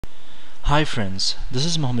Hi friends, this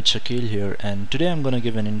is Mohammed Shakil here, and today I'm going to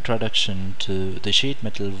give an introduction to the sheet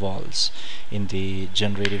metal walls in the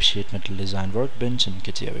generative sheet metal design workbench in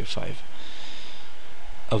Catia V5.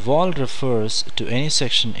 A wall refers to any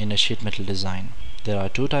section in a sheet metal design. There are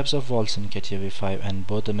two types of walls in Catia V5 and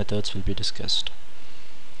both the methods will be discussed.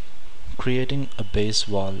 Creating a base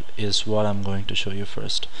wall is what I'm going to show you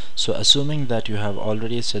first. So assuming that you have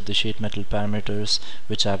already set the sheet metal parameters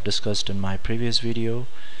which I've discussed in my previous video,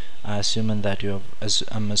 I'm assuming that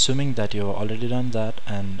you have already done that,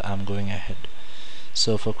 and I'm going ahead.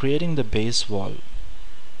 So for creating the base wall,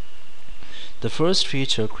 the first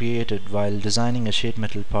feature created while designing a sheet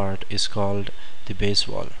metal part is called the base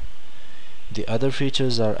wall. The other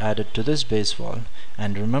features are added to this base wall,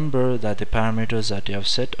 and remember that the parameters that you have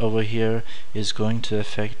set over here is going to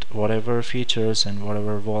affect whatever features and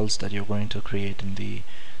whatever walls that you're going to create in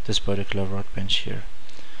this particular workbench here.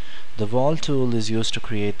 The wall tool is used to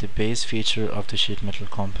create the base feature of the sheet metal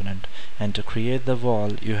component, and to create the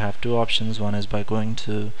wall you have two options. One is by going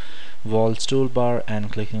to walls toolbar and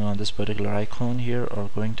clicking on this particular icon here, or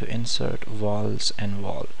going to insert walls and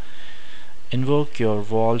wall. Invoke your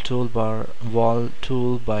wall tool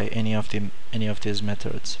by any of these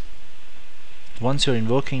methods. Once you're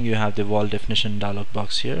invoking, you have the wall definition dialog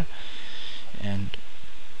box here, and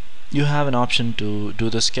you have an option to do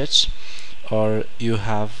the sketch, or you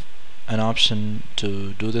have an option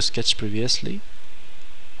to do the sketch previously.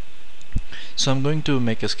 So I'm going to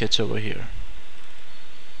make a sketch over here.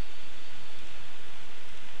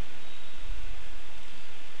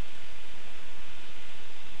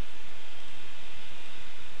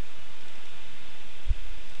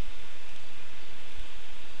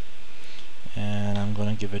 And I'm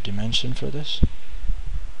going to give a dimension for this.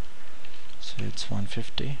 So it's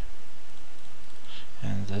 150,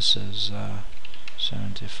 and this is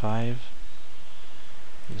 75,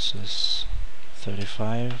 this is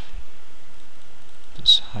 35,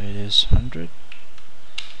 this height is 100,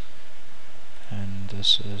 and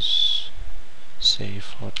this is say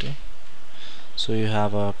 40. So you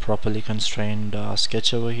have a properly constrained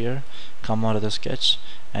sketch over here. Come out of the sketch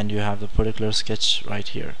and you have the particular sketch right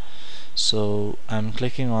here. So I'm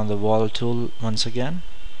clicking on the wall tool once again.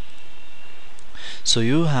 So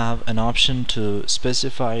you have an option to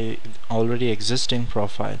specify already existing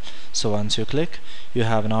profile. So once you click, you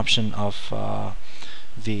have an option of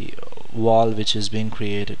the wall which is being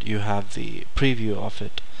created. You have the preview of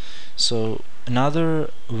it. So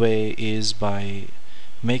another way is by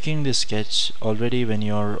making the sketch already when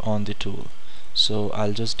you're on the tool. So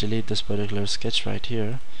I'll just delete this particular sketch right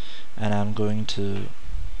here, and I'm going to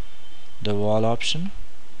the wall option,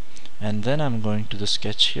 and then I'm going to the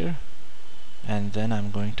sketch here, and then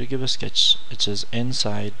I'm going to give a sketch which is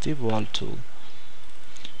inside the wall tool.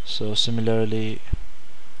 So similarly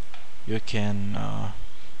you can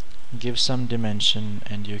give some dimension,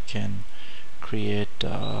 and you can create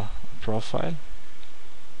a profile,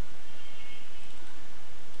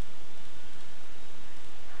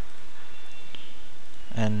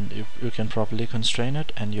 and you can properly constrain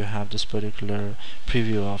it, and you have this particular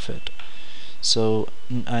preview of it. So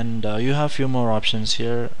you have few more options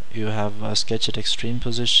here. You have sketch at extreme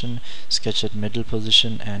position, sketch at middle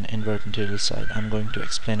position, and invert material side. I'm going to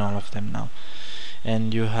explain all of them now.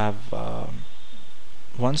 And you have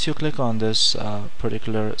once you click on this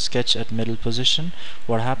particular sketch at middle position,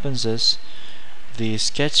 what happens is the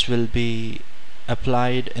sketch will be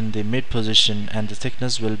applied in the mid position, and the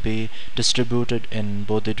thickness will be distributed in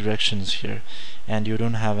both the directions here, and you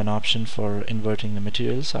don't have an option for inverting the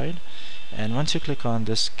material side. And once you click on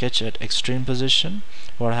this sketch at extreme position,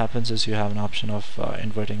 what happens is you have an option of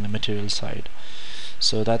inverting the material side.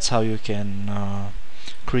 So that's how you can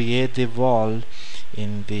create the wall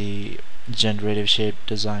in the generative sheet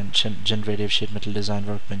metal design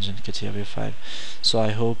workbench in Catia V5. So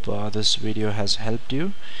I hope this video has helped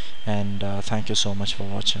you, and thank you so much for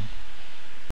watching.